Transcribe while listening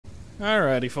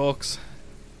Alrighty, folks.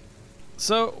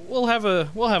 So we'll have a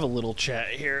little chat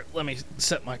here. Let me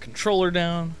set my controller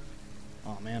down.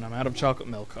 Oh man, I'm out of chocolate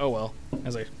milk. Oh well.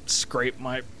 As I scrape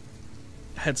my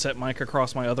headset mic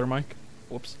across my other mic.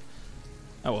 Whoops.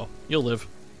 Oh well, you'll live.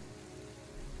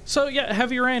 So yeah,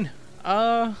 Heavy Rain.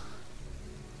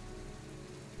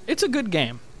 It's a good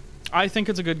game. I think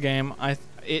it's a good game.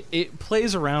 It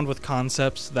plays around with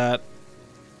concepts that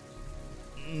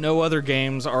no other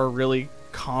games are really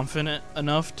confident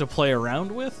enough to play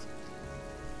around with.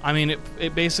 I mean,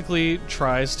 it basically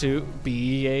tries to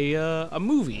be a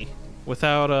movie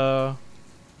without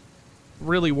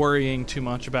really worrying too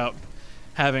much about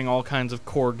having all kinds of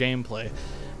core gameplay.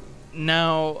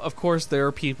 Now, of course, there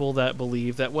are people that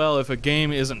believe that, well, if a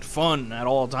game isn't fun at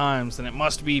all times, then it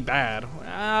must be bad.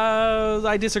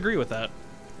 I disagree with that.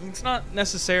 It's not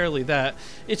necessarily that.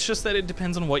 It's just that it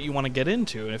depends on what you want to get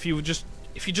into. And if you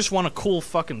just want a cool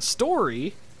fucking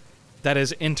story that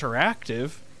is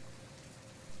interactive,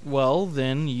 well,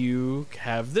 then you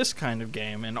have this kind of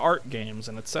game and art games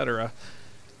and etc.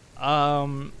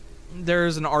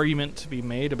 There's an argument to be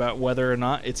made about whether or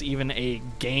not it's even a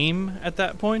game at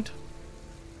that point.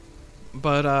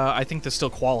 But I think this still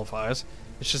qualifies.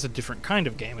 It's just a different kind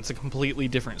of game. It's a completely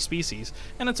different species.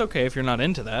 And it's okay if you're not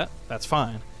into that. That's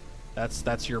fine.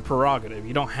 That's your prerogative.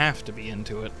 You don't have to be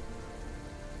into it.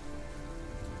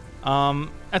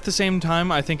 At the same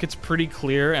time, I think it's pretty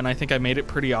clear, and I think I made it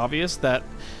pretty obvious, that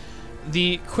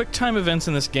the QuickTime events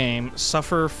in this game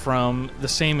suffer from the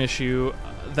same issue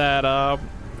that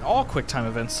all QuickTime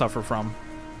events suffer from.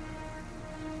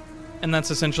 And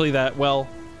that's essentially that, well,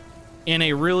 in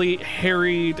a really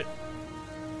harried,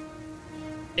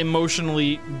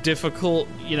 emotionally difficult,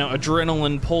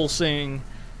 adrenaline pulsing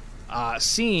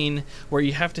scene where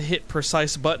you have to hit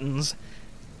precise buttons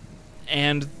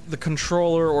and the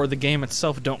controller or the game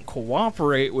itself don't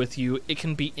cooperate with you, it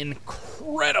can be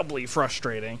incredibly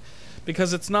frustrating,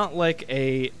 because it's not like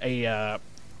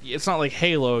it's not like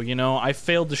Halo, I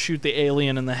failed to shoot the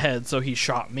alien in the head, so he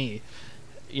shot me.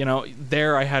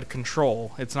 There I had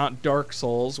control. It's not Dark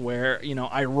Souls where,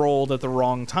 I rolled at the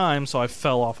wrong time, so I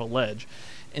fell off a ledge.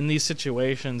 In these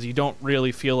situations, you don't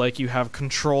really feel like you have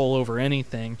control over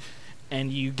anything,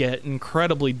 and you get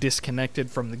incredibly disconnected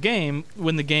from the game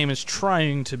when the game is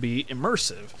trying to be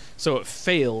immersive. So it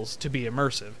fails to be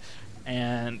immersive.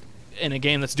 And in a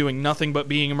game that's doing nothing but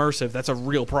being immersive, that's a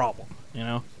real problem,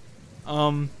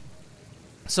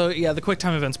 So yeah, the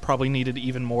QuickTime events probably needed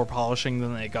even more polishing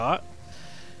than they got,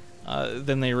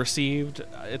 than they received.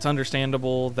 It's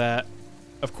understandable that,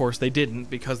 of course, they didn't,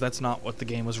 because that's not what the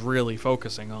game was really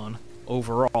focusing on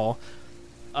overall.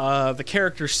 The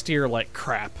characters steer like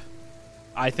crap.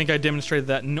 I think I demonstrated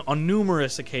that on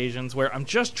numerous occasions where I'm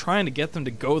just trying to get them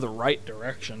to go the right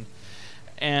direction.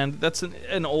 And that's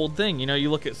an old thing.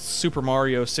 You look at Super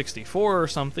Mario 64 or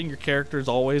something, your character is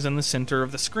always in the center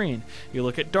of the screen. You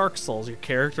look at Dark Souls, your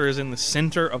character is in the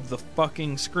center of the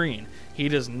fucking screen. He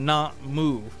does not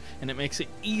move, and it makes it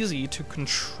easy to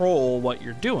control what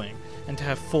you're doing and to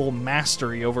have full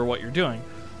mastery over what you're doing.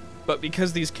 But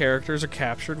because these characters are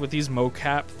captured with these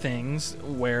mocap things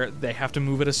where they have to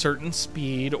move at a certain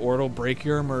speed or it'll break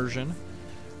your immersion,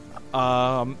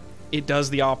 it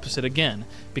does the opposite again.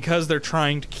 Because they're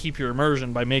trying to keep your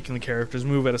immersion by making the characters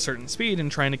move at a certain speed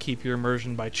and trying to keep your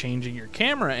immersion by changing your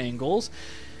camera angles,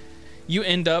 you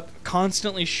end up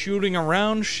constantly shooting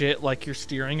around shit like you're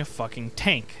steering a fucking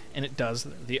tank. And it does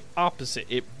the opposite.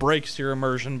 It breaks your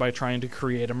immersion by trying to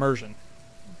create immersion.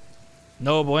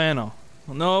 No bueno.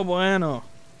 No bueno.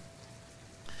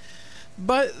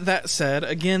 But that said,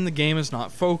 again, the game is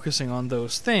not focusing on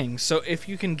those things, so if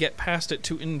you can get past it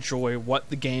to enjoy what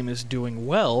the game is doing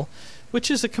well,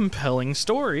 which is a compelling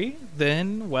story,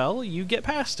 then, well, you get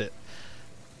past it.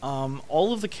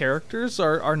 All of the characters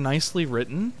are nicely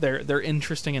written. They're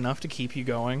interesting enough to keep you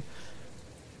going.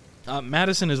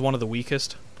 Madison is one of the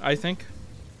weakest, I think.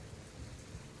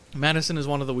 Madison is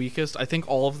one of the weakest. I think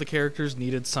all of the characters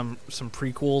needed some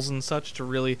prequels and such to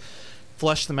really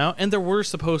flesh them out. And there were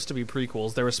supposed to be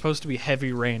prequels. There was supposed to be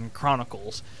Heavy Rain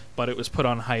Chronicles, but it was put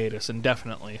on hiatus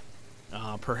indefinitely.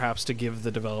 Perhaps to give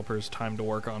the developers time to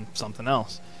work on something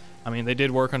else. I mean, they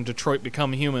did work on Detroit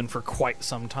Become Human for quite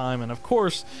some time, and of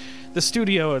course, the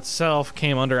studio itself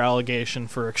came under allegation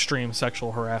for extreme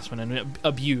sexual harassment and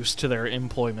abuse to their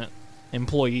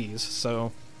employees,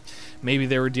 so maybe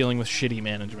they were dealing with shitty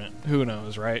management. Who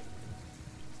knows, right?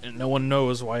 And no one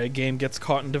knows why a game gets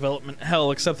caught in development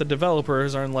hell except the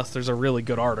developers, or unless there's a really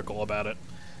good article about it.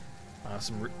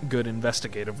 Some good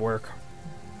investigative work.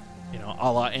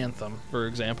 A la Anthem, for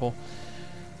example.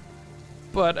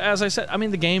 But as I said, I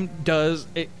mean, the game does,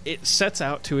 it sets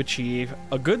out to achieve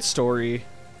a good story,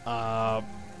 a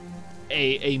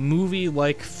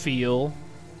movie-like feel,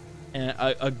 and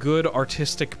a good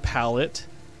artistic palette,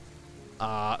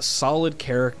 solid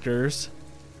characters,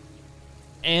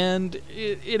 and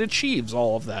it achieves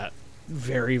all of that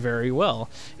very, very well.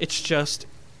 It's just,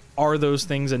 are those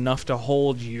things enough to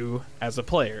hold you as a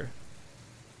player?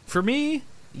 For me,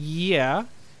 yeah.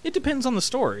 It depends on the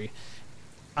story.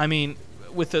 I mean,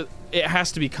 it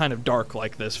has to be kind of dark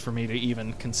like this for me to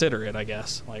even consider it, I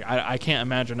guess. Like, I can't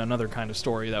imagine another kind of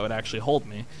story that would actually hold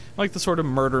me. Like the sort of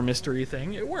murder mystery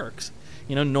thing, it works.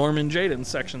 You know, Norman Jayden's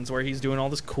sections where he's doing all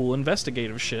this cool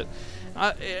investigative shit.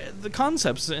 The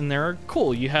concepts in there are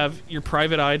cool. You have your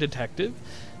private eye detective,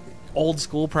 old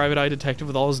school private eye detective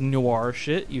with all his noir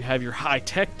shit. You have your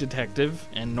high-tech detective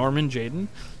and Norman Jayden.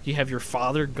 You have your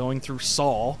father going through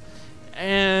Saul.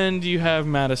 And you have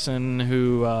Madison,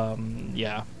 who,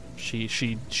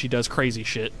 she does crazy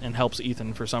shit and helps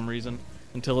Ethan for some reason,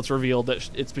 until it's revealed that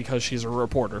it's because she's a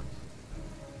reporter.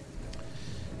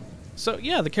 So,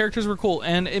 yeah, the characters were cool,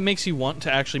 and it makes you want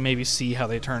to actually maybe see how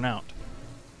they turn out.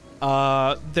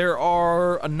 There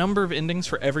are a number of endings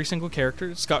for every single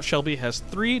character. Scott Shelby has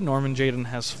 3, Norman Jayden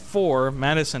has 4,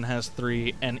 Madison has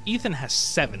 3, and Ethan has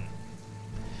 7.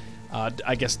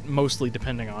 I guess mostly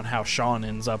depending on how Sean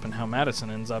ends up and how Madison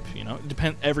ends up, you know.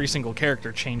 Every single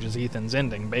character changes Ethan's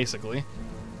ending, basically.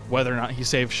 Whether or not he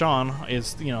saves Sean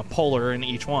is, you know, polar in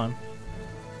each one.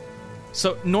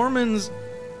 So Norman's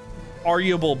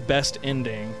arguable best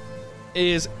ending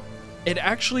is it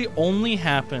actually only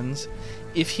happens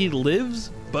if he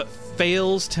lives but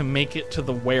fails to make it to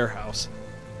the warehouse.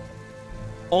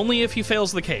 Only if he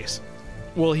fails the case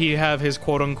will he have his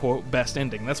quote-unquote best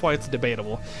ending. That's why it's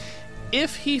debatable.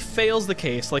 If he fails the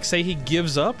case, like say he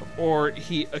gives up or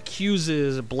he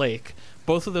accuses Blake,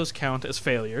 both of those count as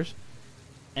failures,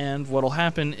 and what'll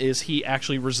happen is he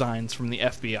actually resigns from the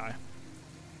FBI.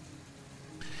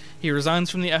 He resigns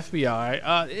from the FBI,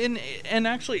 and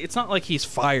actually it's not like he's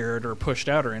fired or pushed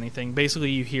out or anything.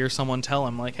 Basically you hear someone tell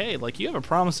him, like, hey, like, you have a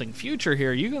promising future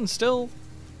here, you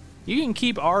can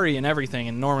keep Ari and everything,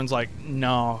 and Norman's like,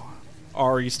 no,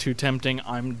 Ari's too tempting,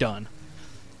 I'm done.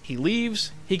 He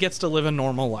leaves, he gets to live a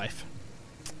normal life.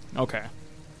 Okay.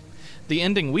 The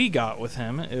ending we got with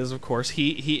him is, of course,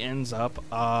 he ends up,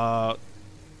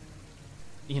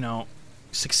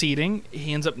 succeeding.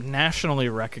 He ends up nationally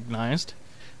recognized,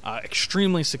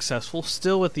 extremely successful,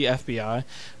 still with the FBI,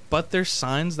 but there's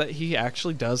signs that he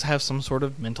actually does have some sort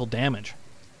of mental damage.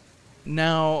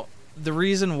 Now, the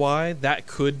reason why that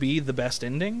could be the best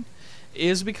ending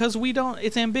is because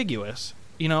it's ambiguous.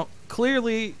 You know,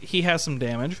 clearly he has some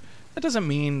damage. That doesn't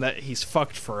mean that he's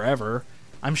fucked forever.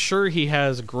 I'm sure he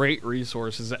has great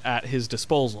resources at his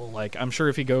disposal. Like, I'm sure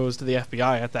if he goes to the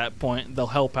FBI at that point, they'll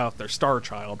help out their star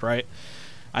child, right?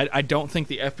 I don't think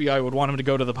the FBI would want him to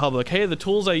go to the public, hey, the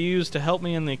tools I used to help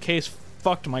me in the case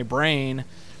fucked my brain.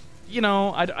 You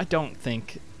know, I don't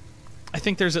think... I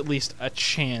think there's at least a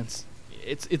chance.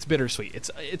 It's bittersweet.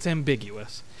 It's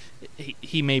ambiguous.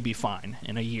 He may be fine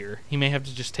in a year. He may have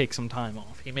to just take some time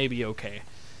off. He may be okay.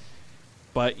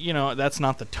 But, you know, that's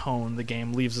not the tone the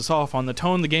game leaves us off on. The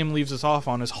tone the game leaves us off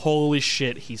on is, holy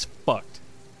shit, he's fucked.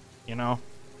 You know?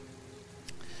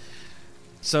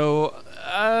 So,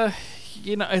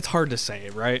 you know, it's hard to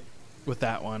say, right? With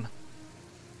that one.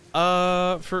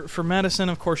 For Madison,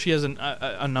 of course, she has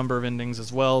a number of endings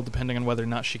as well, depending on whether or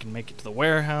not she can make it to the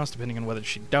warehouse, depending on whether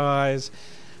she dies.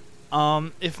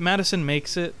 If Madison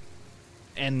makes it,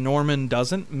 and Norman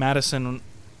doesn't, Madison...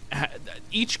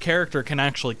 each character can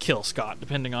actually kill Scott,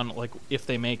 depending on, like, if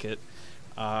they make it.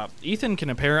 Ethan can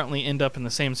apparently end up in the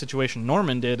same situation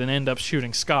Norman did and end up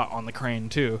shooting Scott on the crane,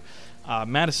 too.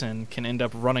 Madison can end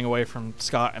up running away from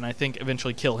Scott and I think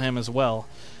eventually kill him as well.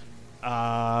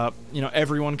 You know,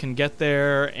 everyone can get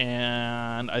there,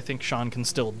 and I think Sean can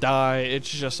still die. It's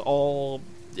just all...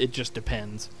 it just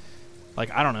depends.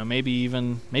 Like, I don't know, maybe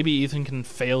Ethan can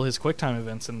fail his QuickTime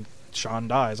events and Sean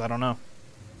dies. I don't know.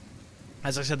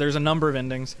 As I said, there's a number of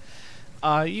endings.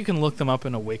 You can look them up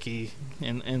in a wiki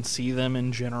and see them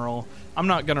in general. I'm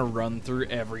not going to run through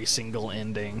every single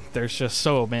ending. There's just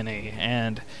so many.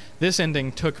 And this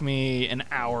ending took me an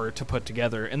hour to put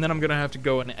together. And then I'm going to have to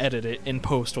go and edit it in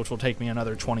post, which will take me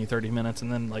another 20-30 minutes.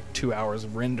 And then like 2 hours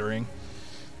of rendering.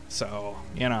 So,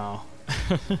 you know...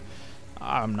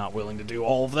 I'm not willing to do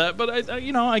all of that, but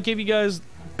I gave you guys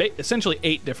essentially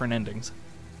 8 different endings.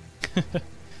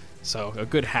 So a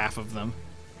good half of them.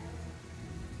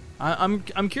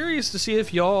 I'm curious to see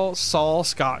if y'all saw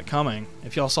Scott coming.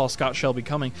 If y'all saw Scott Shelby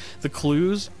coming, the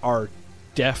clues are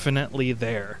definitely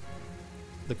there.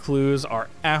 The clues are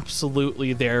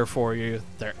absolutely there for you.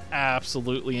 They're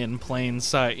absolutely in plain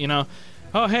sight. You know,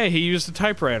 oh, hey, he used a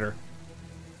typewriter.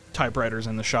 Typewriter's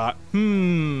in the shot.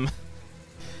 You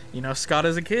know, Scott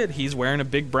as a kid, he's wearing a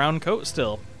big brown coat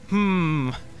still.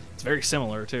 It's very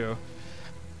similar, too.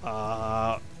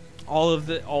 All of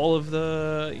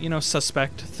the you know,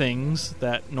 suspect things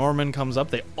that Norman comes up,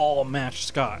 they all match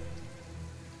Scott.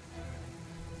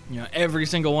 You know, every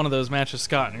single one of those matches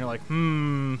Scott, and you're like,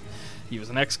 he was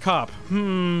an ex-cop.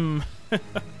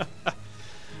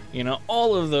 You know,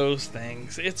 all of those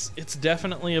things. It's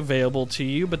definitely available to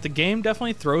you, but the game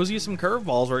definitely throws you some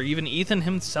curveballs where even Ethan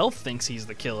himself thinks he's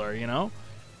the killer, you know?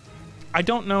 I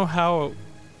don't know how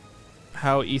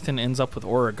Ethan ends up with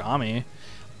Origami.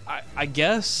 I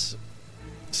guess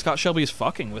Scott Shelby's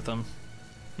fucking with him.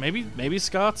 Maybe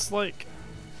Scott's like...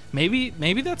 Maybe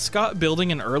that's Scott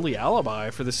building an early alibi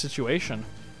for the situation.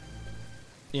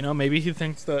 You know, maybe he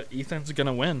thinks that Ethan's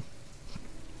gonna win.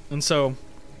 And so,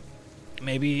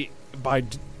 maybe by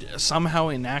somehow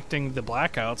enacting the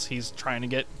blackouts, he's trying to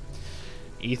get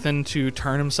Ethan to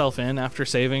turn himself in after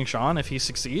saving Sean if he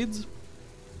succeeds?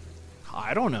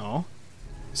 I don't know.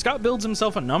 Scott builds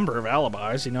himself a number of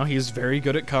alibis. You know, he's very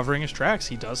good at covering his tracks.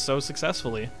 He does so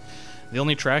successfully. The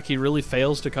only track he really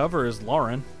fails to cover is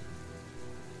Lauren.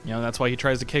 You know, that's why he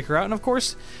tries to kick her out. And of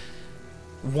course,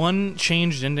 one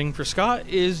changed ending for Scott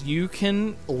is you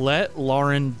can let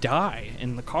Lauren die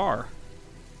in the car.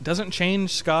 It doesn't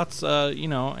change Scott's, you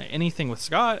know, anything with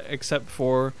Scott except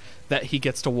for that he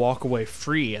gets to walk away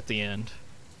free at the end.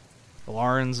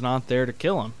 Lauren's not there to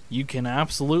kill him. You can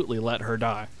absolutely let her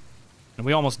die. And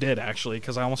we almost did, actually,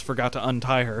 because I almost forgot to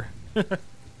untie her.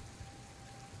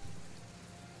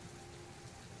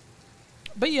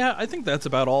 But yeah, I think that's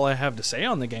about all I have to say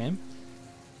on the game.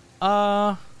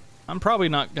 I'm probably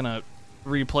not gonna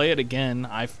replay it again.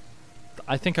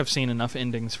 I think I've seen enough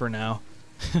endings for now.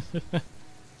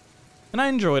 And I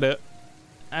enjoyed it.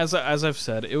 As I've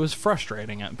said, it was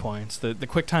frustrating at points. The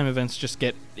QuickTime events just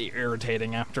get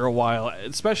irritating after a while,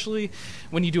 especially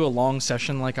when you do a long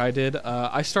session like I did.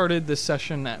 I started this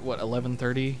session at, what,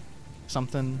 11:30?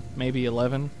 Something, maybe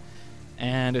 11?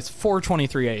 And it's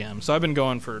 4:23 a.m., so I've been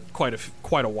going for quite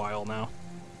a while now.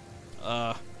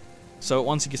 So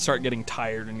once you start getting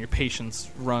tired and your patience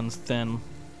runs thin...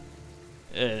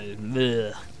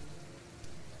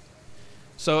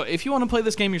 So if you want to play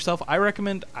this game yourself, I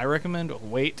recommend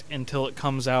wait until it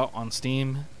comes out on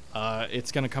Steam.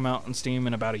 It's going to come out on Steam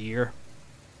in about a year.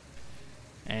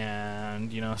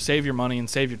 And, you know, save your money and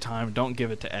save your time. Don't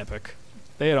give it to Epic.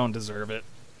 They don't deserve it.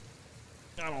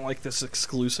 I don't like this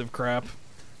exclusive crap.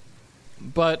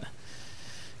 But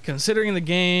considering the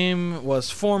game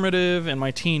was formative in my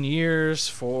teen years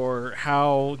for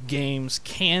how games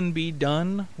can be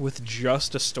done with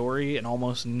just a story and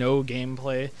almost no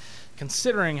gameplay,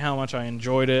 considering how much I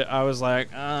enjoyed it, I was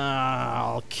like,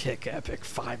 I'll kick Epic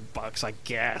 $5, I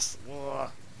guess. Ugh.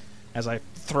 As I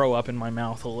throw up in my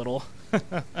mouth a little.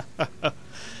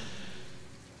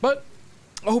 But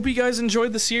I hope you guys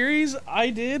enjoyed the series. I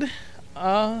did.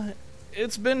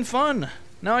 It's been fun.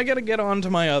 Now I gotta get on to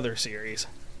my other series.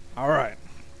 Alright.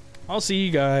 I'll see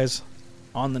you guys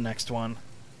on the next one.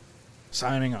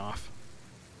 Signing off.